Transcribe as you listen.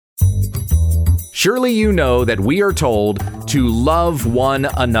Surely you know that we are told to love one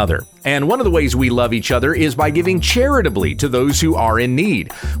another. And one of the ways we love each other is by giving charitably to those who are in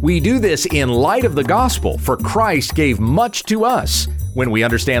need. We do this in light of the gospel, for Christ gave much to us when we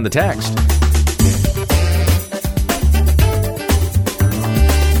understand the text.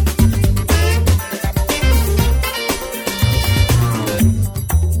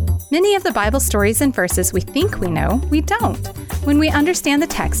 Many of the Bible stories and verses we think we know, we don't. When we understand the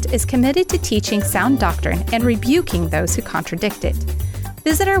text is committed to teaching sound doctrine and rebuking those who contradict it.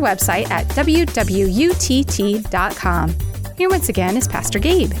 Visit our website at www.utt.com. Here once again is Pastor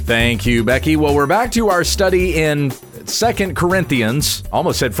Gabe. Thank you, Becky. Well, we're back to our study in 2 Corinthians.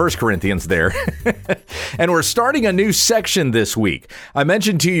 Almost said 1 Corinthians there. And we're starting a new section this week. I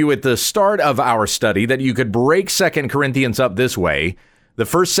mentioned to you at the start of our study that you could break 2 Corinthians up this way. The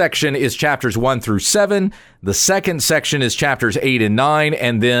first section is chapters 1 through 7. The second section is chapters 8 and 9.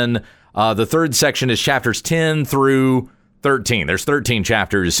 And then the third section is chapters 10 through 13. There's 13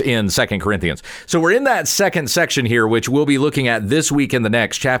 chapters in 2 Corinthians. So we're in that second section here, which we'll be looking at this week and the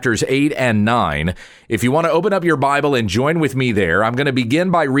next, chapters 8 and 9. If you want to open up your Bible and join with me there, I'm going to begin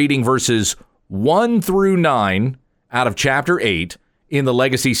by reading verses 1 through 9 out of chapter 8 in the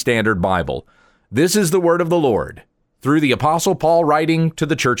Legacy Standard Bible. This is the word of the Lord, through the Apostle Paul writing to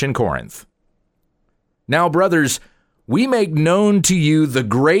the church in Corinth. Now, brothers, we make known to you the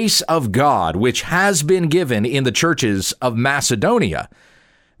grace of God, which has been given in the churches of Macedonia,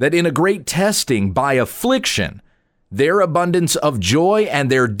 that in a great testing by affliction, their abundance of joy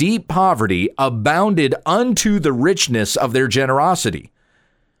and their deep poverty abounded unto the richness of their generosity.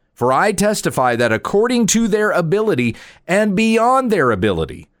 For I testify that according to their ability and beyond their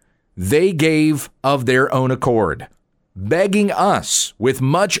ability, they gave of their own accord, begging us with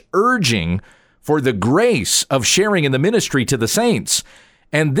much urging for the grace of sharing in the ministry to the saints.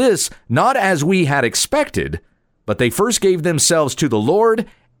 And this not as we had expected, but they first gave themselves to the Lord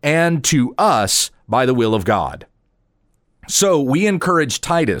and to us by the will of God. So we encourage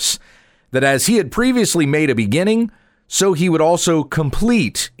Titus that as he had previously made a beginning, so he would also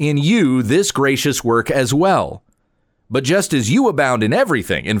complete in you this gracious work as well. But just as you abound in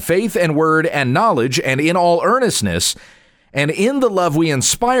everything, in faith and word and knowledge and in all earnestness, and in the love we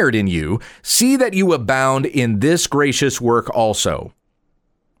inspired in you, see that you abound in this gracious work also.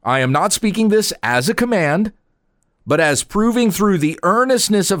 I am not speaking this as a command, but as proving through the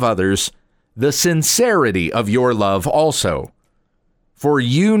earnestness of others the sincerity of your love also. For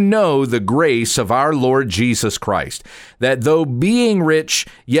you know the grace of our Lord Jesus Christ, that though being rich,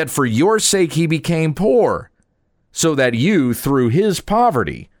 yet for your sake he became poor, so that you, through his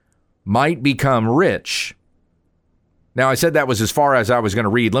poverty, might become rich. Now, I said that was as far as I was going to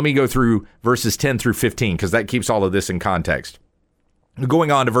read. Let me go through verses 10 through 15, because that keeps all of this in context.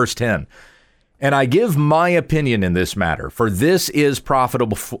 Going on to verse 10. And I give my opinion in this matter, for this is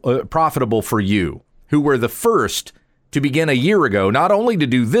profitable for you, who were the first to begin a year ago, not only to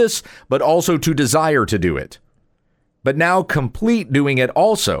do this, but also to desire to do it. But now complete doing it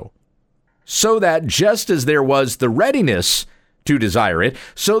also, so that just as there was the readiness to desire it,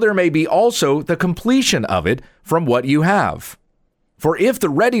 so there may be also the completion of it from what you have. For if the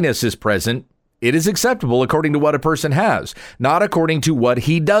readiness is present, it is acceptable according to what a person has, not according to what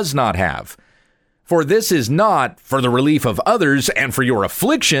he does not have. For this is not for the relief of others and for your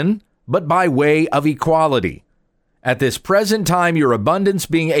affliction, but by way of equality. At this present time, your abundance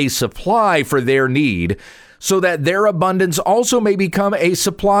being a supply for their need, so that their abundance also may become a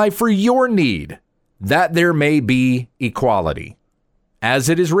supply for your need, that there may be equality. As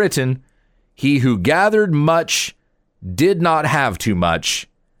it is written, he who gathered much did not have too much,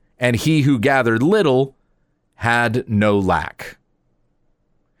 and he who gathered little had no lack.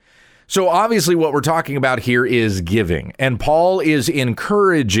 So obviously what we're talking about here is giving, and Paul is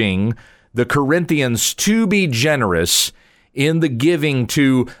encouraging the Corinthians to be generous in the giving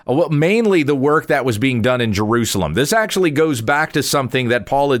to mainly the work that was being done in Jerusalem. This actually goes back to something that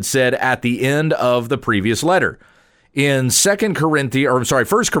Paul had said at the end of the previous letter. In 1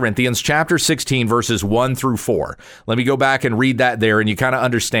 Corinthians chapter 16, verses 1 through 4. Let me go back and read that there, and you kind of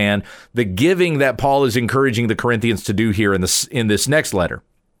understand the giving that Paul is encouraging the Corinthians to do here in this next letter.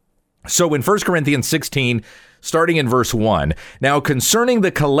 So in 1 Corinthians 16, starting in verse 1, now concerning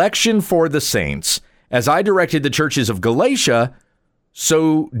the collection for the saints, as I directed the churches of Galatia,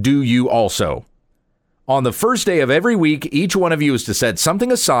 so do you also. On the first day of every week, each one of you is to set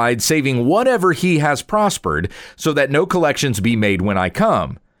something aside, saving whatever he has prospered, so that no collections be made when I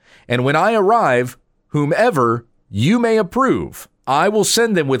come. And when I arrive, whomever you may approve, I will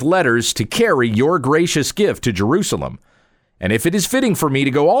send them with letters to carry your gracious gift to Jerusalem. And if it is fitting for me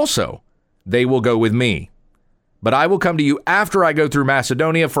to go also, they will go with me. But I will come to you after I go through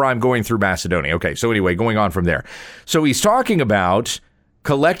Macedonia, for I'm going through Macedonia. Okay, so anyway, going on from there. So he's talking about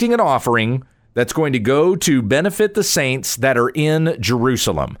collecting an offering that's going to go to benefit the saints that are in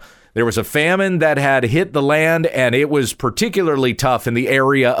Jerusalem. There was a famine that had hit the land, and it was particularly tough in the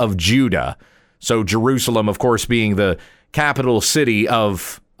area of Judah. So Jerusalem, of course, being the capital city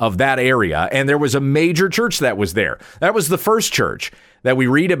of that area. And there was a major church that was there. That was the first church that we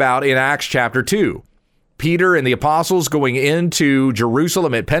read about in Acts chapter 2. Peter and the apostles going into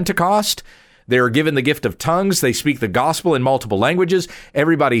Jerusalem at Pentecost. They are given the gift of tongues. They speak the gospel in multiple languages.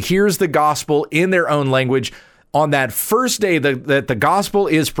 Everybody hears the gospel in their own language. On that first day that the gospel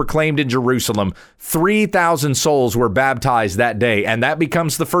is proclaimed in Jerusalem, 3,000 souls were baptized that day, and that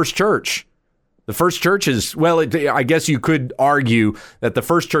becomes the first church. The first church is, I guess you could argue that the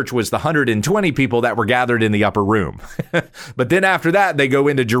first church was the 120 people that were gathered in the upper room. But then after that, they go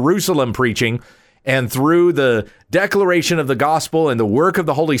into Jerusalem preaching, and through the declaration of the gospel and the work of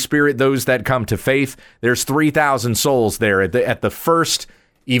the Holy Spirit, those that come to faith, there's 3,000 souls there at the first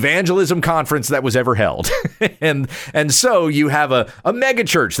evangelism conference that was ever held. and so you have a mega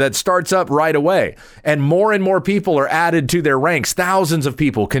church that starts up right away, and more people are added to their ranks. Thousands of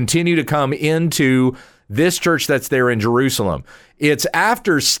people continue to come into this church that's there in Jerusalem. It's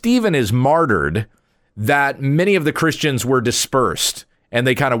after Stephen is martyred that many of the Christians were dispersed, and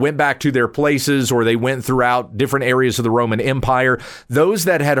they kind of went back to their places, or they went throughout different areas of the Roman Empire. Those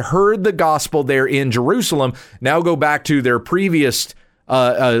that had heard the gospel there in Jerusalem now go back to their previous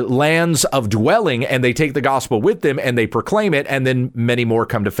lands of dwelling, and they take the gospel with them and they proclaim it, and then many more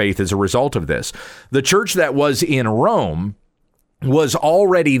come to faith as a result of this. The church that was in Rome was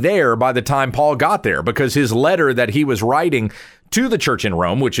already there by the time Paul got there, because his letter that he was writing to the church in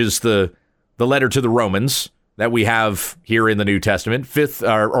Rome, which is the letter to the Romans that we have here in the New Testament,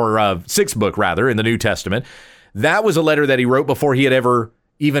 sixth book rather in the New Testament, that was a letter that he wrote before he had ever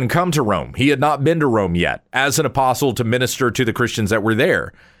even come to Rome. He had not been to Rome yet as an apostle to minister to the Christians that were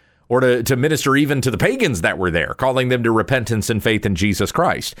there, or to minister even to the pagans that were there, calling them to repentance and faith in Jesus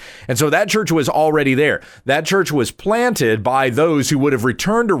Christ. And so that church was already there. That church was planted by those who would have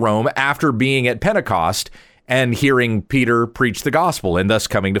returned to Rome after being at Pentecost and hearing Peter preach the gospel and thus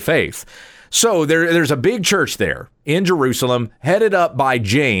coming to faith. So there's a big church there in Jerusalem, headed up by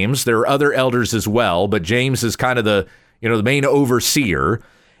James. There are other elders as well, but James is kind of the main overseer.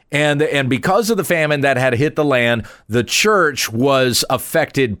 And because of the famine that had hit the land, the church was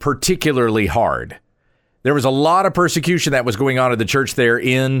affected particularly hard. There was a lot of persecution that was going on at the church there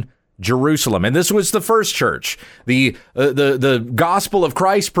in Jerusalem. And this was the first church. The gospel of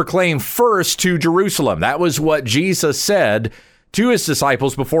Christ proclaimed first to Jerusalem. That was what Jesus said to his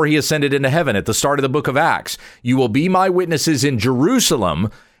disciples before he ascended into heaven at the start of the book of Acts. You will be my witnesses in Jerusalem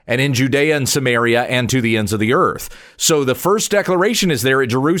and in Judea and Samaria and to the ends of the earth. So the first declaration is there at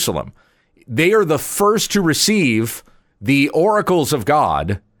Jerusalem. They are the first to receive the oracles of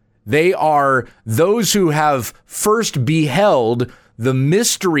God. They are those who have first beheld the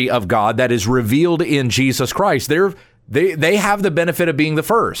mystery of God that is revealed in Jesus Christ. They have the benefit of being the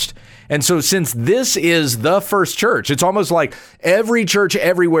first. And so since this is the first church, it's almost like every church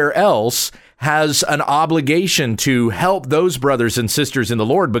everywhere else has an obligation to help those brothers and sisters in the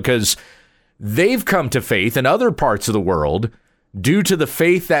Lord, because they've come to faith in other parts of the world due to the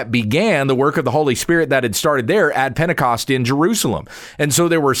faith that began the work of the Holy Spirit that had started there at Pentecost in Jerusalem. And so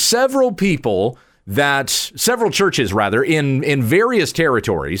there were several churches in various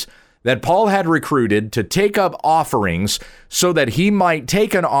territories that Paul had recruited to take up offerings so that he might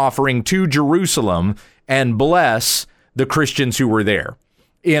take an offering to Jerusalem and bless the Christians who were there.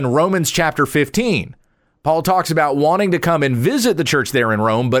 In Romans chapter 15, Paul talks about wanting to come and visit the church there in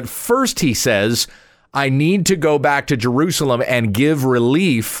Rome, but first he says, I need to go back to Jerusalem and give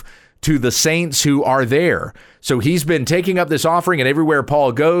relief to the saints who are there. So he's been taking up this offering, and everywhere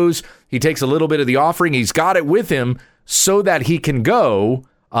Paul goes, he takes a little bit of the offering. He's got it with him so that he can go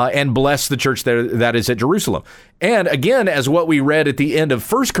and bless the church that is at Jerusalem. And again, as what we read at the end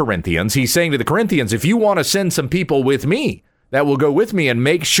of 1 Corinthians, he's saying to the Corinthians, if you want to send some people with me that will go with me and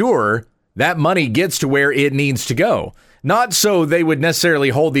make sure that money gets to where it needs to go. Not so they would necessarily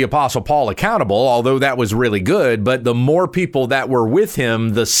hold the Apostle Paul accountable, although that was really good, but the more people that were with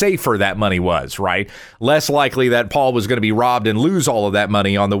him, the safer that money was, right? Less likely that Paul was going to be robbed and lose all of that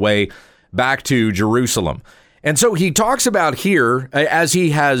money on the way back to Jerusalem. And so he talks about here, as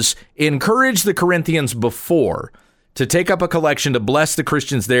he has encouraged the Corinthians before to take up a collection to bless the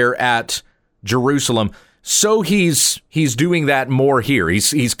Christians there at Jerusalem, so he's doing that more here.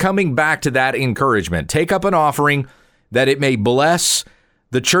 He's coming back to that encouragement. Take up an offering that it may bless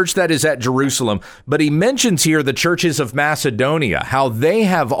the church that is at Jerusalem, but he mentions here the churches of Macedonia, how they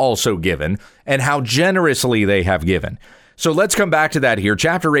have also given and how generously they have given. So let's come back to that here.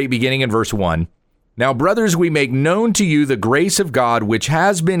 Chapter 8, beginning in verse 1. Now, brothers, we make known to you the grace of God, which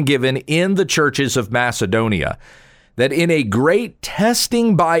has been given in the churches of Macedonia, that in a great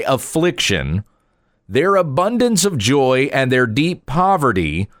testing by affliction, their abundance of joy and their deep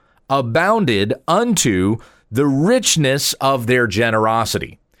poverty abounded unto the richness of their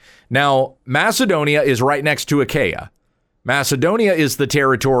generosity. Now, Macedonia is right next to Achaia. Macedonia is the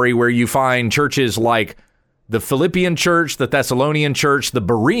territory where you find churches like the Philippian church, the Thessalonian church, the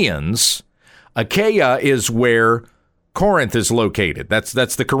Bereans. Achaia is where Corinth is located.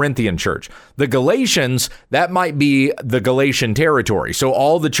 That's the Corinthian church. The Galatians, that might be the Galatian territory. So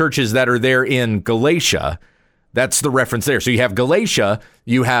all the churches that are there in Galatia, that's the reference there. So you have Galatia,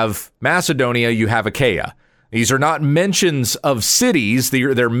 you have Macedonia, you have Achaia. These are not mentions of cities.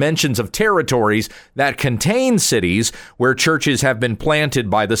 They're mentions of territories that contain cities where churches have been planted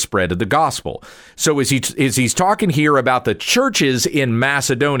by the spread of the gospel. So as he's talking here about the churches in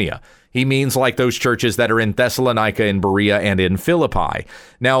Macedonia, he means like those churches that are in Thessalonica, in Berea, and in Philippi.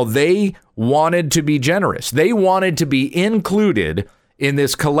 Now, they wanted to be generous. They wanted to be included in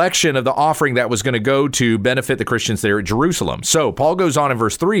this collection of the offering that was going to go to benefit the Christians there at Jerusalem. So Paul goes on in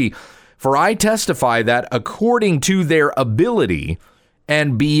verse 3, for I testify that according to their ability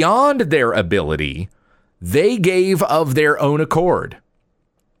and beyond their ability, they gave of their own accord.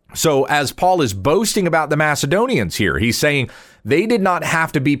 So as Paul is boasting about the Macedonians here, he's saying they did not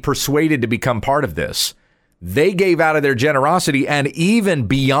have to be persuaded to become part of this. They gave out of their generosity and even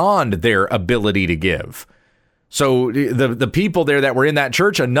beyond their ability to give. So the people there that were in that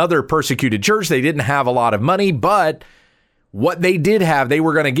church, another persecuted church, they didn't have a lot of money, but what they did have, they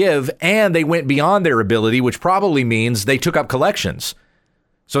were going to give, and they went beyond their ability, which probably means they took up collections.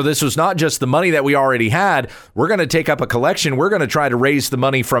 So this was not just the money that we already had. We're going to take up a collection. We're going to try to raise the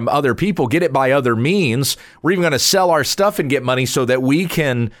money from other people, get it by other means. We're even going to sell our stuff and get money so that we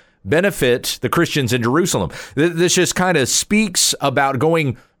can benefit the Christians in Jerusalem. This just kind of speaks about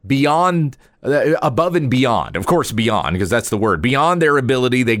going beyond, above and beyond. Of course, beyond, because that's the word. Beyond their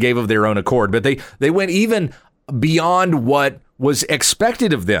ability, they gave of their own accord. But they went even beyond what was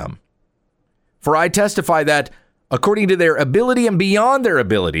expected of them. For I testify that according to their ability and beyond their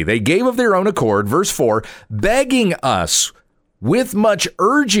ability, they gave of their own accord, verse 4, begging us with much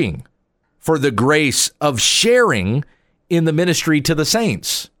urging for the grace of sharing in the ministry to the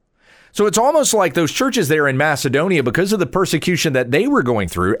saints. So it's almost like those churches there in Macedonia, because of the persecution that they were going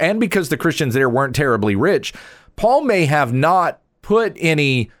through, and because the Christians there weren't terribly rich, Paul may have not put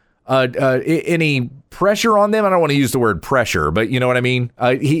any pressure on them. I don't want to use the word pressure, but you know what I mean?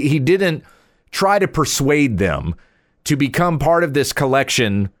 He didn't try to persuade them to become part of this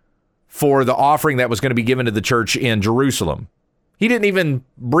collection for the offering that was going to be given to the church in Jerusalem. He didn't even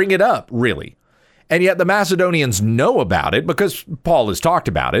bring it up, really. And yet the Macedonians know about it because Paul has talked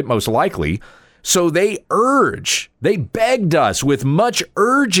about it, most likely. So they begged us with much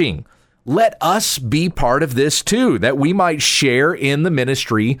urging, let us be part of this too, that we might share in the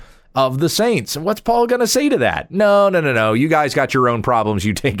ministry of the saints. And what's Paul going to say to that? No. You guys got your own problems.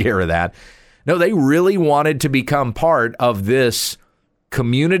 You take care of that. No, they really wanted to become part of this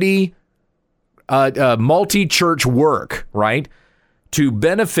community, multi-church work, right? To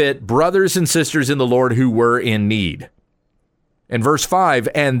benefit brothers and sisters in the Lord who were in need. In verse 5,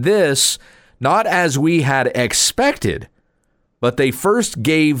 and this, not as we had expected, but they first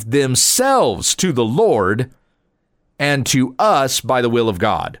gave themselves to the Lord and to us by the will of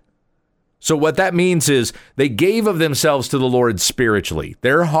God. So what that means is they gave of themselves to the Lord spiritually.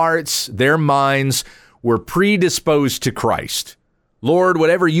 Their hearts, their minds were predisposed to Christ. Lord,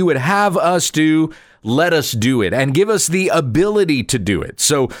 whatever you would have us do, let us do it and give us the ability to do it.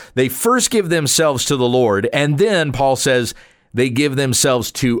 So they first give themselves to the Lord, and then Paul says they give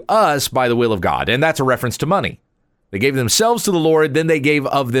themselves to us by the will of God. And that's a reference to money. They gave themselves to the Lord, then they gave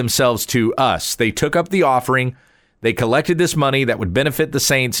of themselves to us. They took up the offering. They collected this money that would benefit the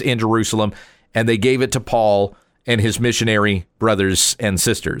saints in Jerusalem, and they gave it to Paul and his missionary brothers and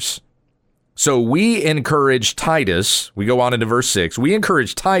sisters. So we encourage Titus, we go on into verse 6, we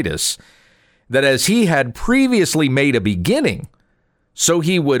encourage Titus that as he had previously made a beginning, so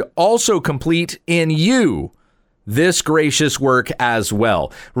he would also complete in you this gracious work as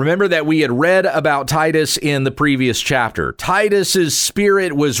well. Remember that we had read about Titus in the previous chapter. Titus's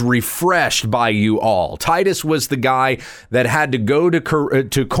spirit was refreshed by you all. Titus was the guy that had to go to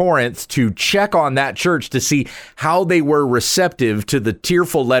Corinth to check on that church to see how they were receptive to the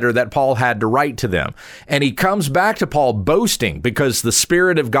tearful letter that Paul had to write to them. And he comes back to Paul boasting because the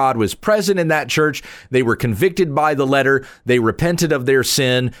Spirit of God was present in that church. They were convicted by the letter. They repented of their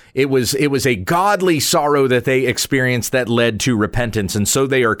sin. It was a godly sorrow that they experienced that led to repentance, and so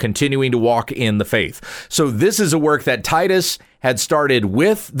they are continuing to walk in the faith. So this is a work that Titus had started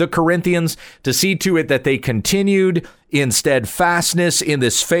with the Corinthians to see to it that they continued in steadfastness in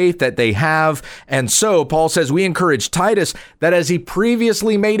this faith that they have. And so Paul says, we encourage Titus that as he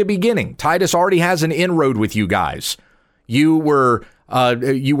previously made a beginning, Titus already has an inroad with you guys. You were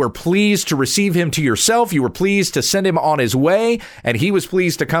pleased to receive him to yourself. You were pleased to send him on his way, and he was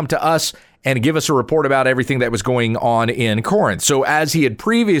pleased to come to us and give us a report about everything that was going on in Corinth. So as he had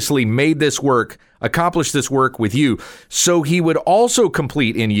previously made this work, accomplished this work with you, so he would also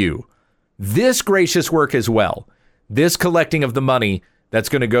complete in you this gracious work as well, this collecting of the money that's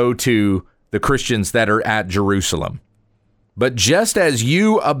going to go to the Christians that are at Jerusalem. But just as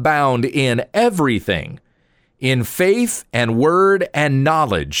you abound in everything, in faith and word and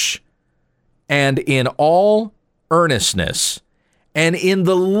knowledge, and in all earnestness, and in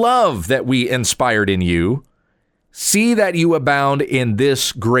the love that we inspired in you, see that you abound in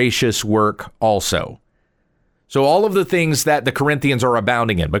this gracious work also. So all of the things that the Corinthians are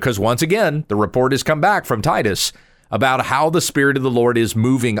abounding in, because once again, the report has come back from Titus about how the Spirit of the Lord is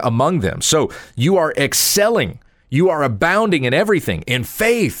moving among them. So you are excelling, you are abounding in everything, in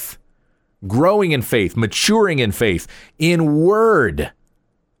faith, growing in faith, maturing in faith, in word,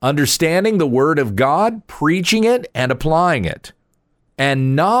 understanding the word of God, preaching it and applying it,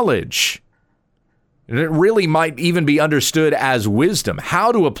 and knowledge. And it really might even be understood as wisdom,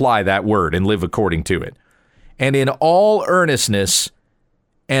 how to apply that word and live according to it. And in all earnestness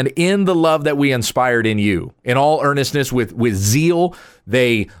and in the love that we inspired in you, in all earnestness with zeal.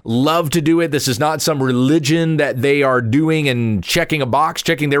 They love to do it. This is not some religion that they are doing and checking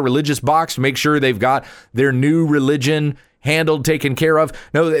their religious box to make sure they've got their new religion handled, taken care of.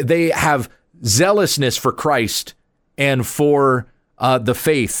 No, they have zealousness for Christ and for the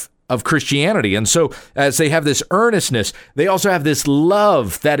faith of Christianity. And so as they have this earnestness, they also have this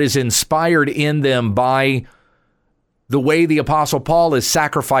love that is inspired in them by the way the Apostle Paul has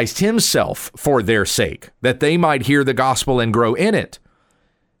sacrificed himself for their sake, that they might hear the gospel and grow in it.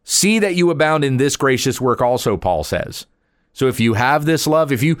 See that you abound in this gracious work also, Paul says. So if you have this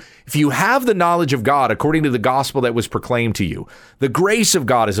love, if you have the knowledge of God according to the gospel that was proclaimed to you, the grace of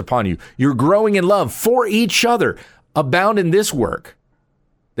God is upon you, you're growing in love for each other, abound in this work,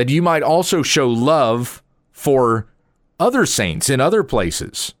 that you might also show love for other saints in other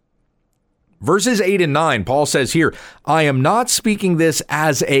places. Verses 8 and 9, Paul says here, I am not speaking this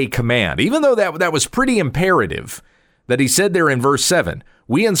as a command, even though that was pretty imperative that he said there in verse 7.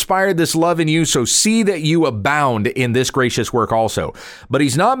 We inspired this love in you, so see that you abound in this gracious work also. But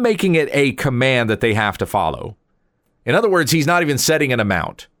he's not making it a command that they have to follow. In other words, he's not even setting an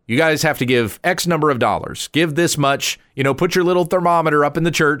amount. You guys have to give X number of dollars. Give this much, put your little thermometer up in the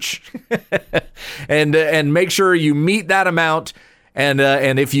church and make sure you meet that amount. And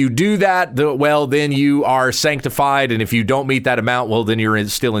if you do that, then you are sanctified. And if you don't meet that amount, well, then you're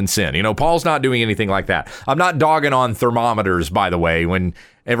still in sin. Paul's not doing anything like that. I'm not dogging on thermometers, by the way.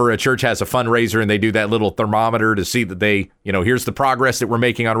 Whenever a church has a fundraiser and they do that little thermometer to see that they, here's the progress that we're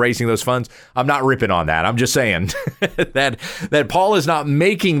making on raising those funds. I'm not ripping on that. I'm just saying that Paul is not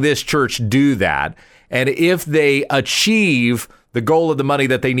making this church do that. And if they achieve the goal of the money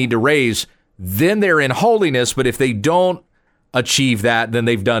that they need to raise, then they're in holiness. But if they don't achieve that, then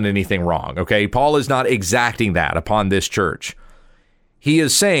they've done anything wrong. Okay. Paul is not exacting that upon this church. He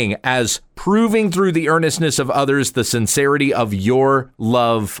is saying, as proving through the earnestness of others, the sincerity of your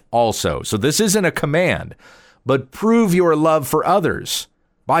love also. So this isn't a command, but prove your love for others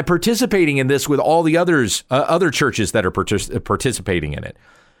by participating in this with all the other churches that are participating in it.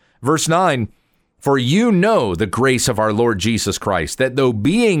 Verse 9, for you know the grace of our Lord Jesus Christ, that though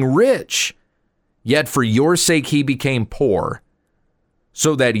being rich, yet for your sake he became poor,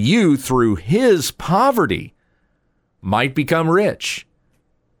 so that you through his poverty might become rich.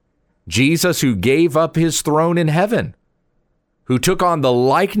 Jesus, who gave up his throne in heaven, who took on the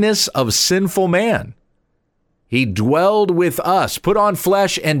likeness of sinful man, he dwelled with us, put on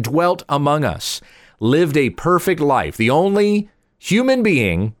flesh and dwelt among us, lived a perfect life, the only human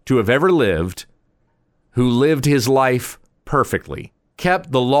being to have ever lived who lived his life perfectly,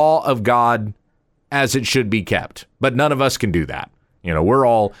 kept the law of God as it should be kept. But none of us can do that. We're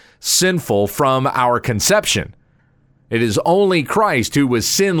all sinful from our conception. It is only Christ who was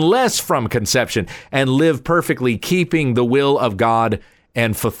sinless from conception and lived perfectly, keeping the will of God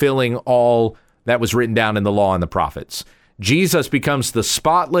and fulfilling all that was written down in the law and the prophets. Jesus becomes the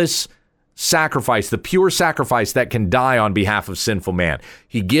spotless sacrifice, the pure sacrifice that can die on behalf of sinful man.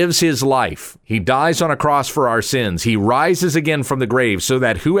 He gives his life. He dies on a cross for our sins. He rises again from the grave so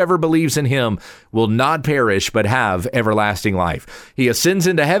that whoever believes in him will not perish but have everlasting life. He ascends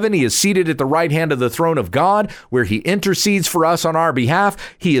into heaven. He is seated at the right hand of the throne of God, where he intercedes for us on our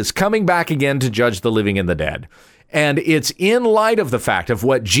behalf. He is coming back again to judge the living and the dead. And it's in light of the fact of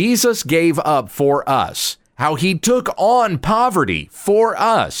what Jesus gave up for us, how he took on poverty for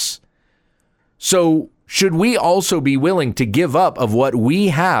us. So should we also be willing to give up of what we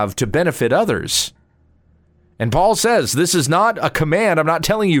have to benefit others? And Paul says, this is not a command. I'm not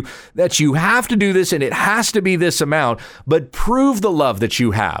telling you that you have to do this and it has to be this amount, but prove the love that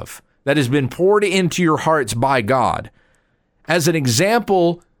you have that has been poured into your hearts by God as an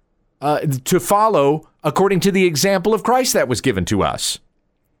example to follow according to the example of Christ that was given to us.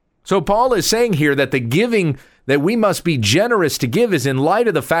 So Paul is saying here that the giving that we must be generous to give is in light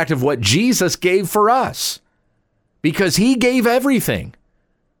of the fact of what Jesus gave for us, because he gave everything.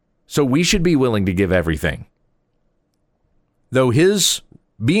 So we should be willing to give everything. Though his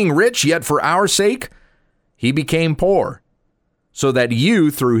being rich, yet for our sake, he became poor, so that you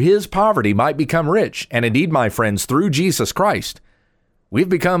through his poverty might become rich. And indeed, my friends, through Jesus Christ, we've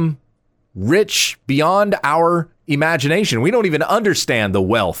become rich beyond our imagination. We don't even understand the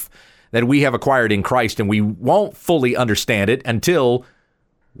wealth that we have acquired in Christ, and we won't fully understand it until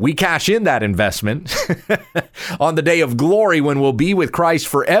we cash in that investment on the day of glory when we'll be with Christ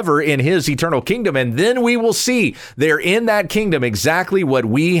forever in his eternal kingdom. And then we will see there in that kingdom exactly what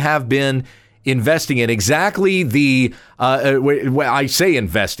we have been investing in, exactly I say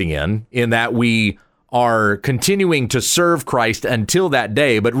investing in that we are continuing to serve Christ until that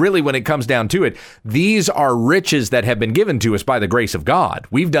day. But really, when it comes down to it, these are riches that have been given to us by the grace of God.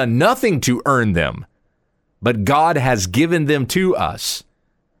 We've done nothing to earn them, but God has given them to us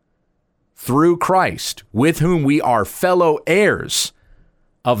through Christ, with whom we are fellow heirs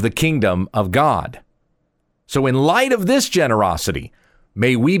of the kingdom of God. So in light of this generosity,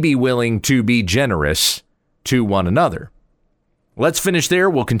 may we be willing to be generous to one another. Let's finish there.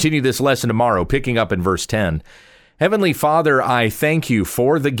 We'll continue this lesson tomorrow, picking up in verse 10. Heavenly Father, I thank you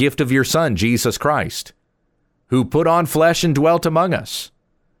for the gift of your Son, Jesus Christ, who put on flesh and dwelt among us.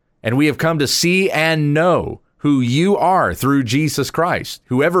 And we have come to see and know who you are through Jesus Christ.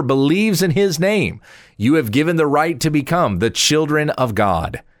 Whoever believes in his name, you have given the right to become the children of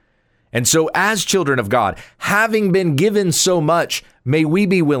God. And so as children of God, having been given so much, may we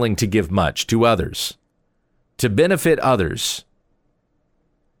be willing to give much to others, to benefit others.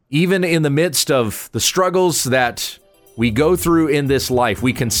 Even in the midst of the struggles that we go through in this life,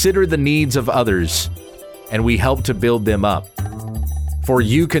 we consider the needs of others and we help to build them up. For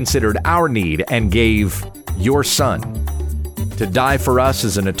you considered our need and gave your Son to die for us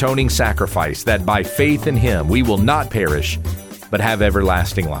as an atoning sacrifice, that by faith in him we will not perish, but have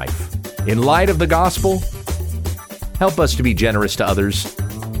everlasting life. In light of the gospel, help us to be generous to others.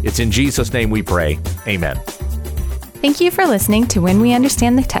 It's in Jesus' name we pray. Amen. Thank you for listening to When We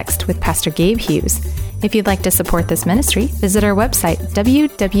Understand the Text with Pastor Gabe Hughes. If you'd like to support this ministry, visit our website,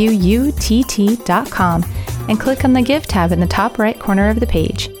 www.utt.com, and click on the Give tab in the top right corner of the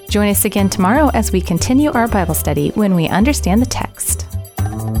page. Join us again tomorrow as we continue our Bible study when we understand the text.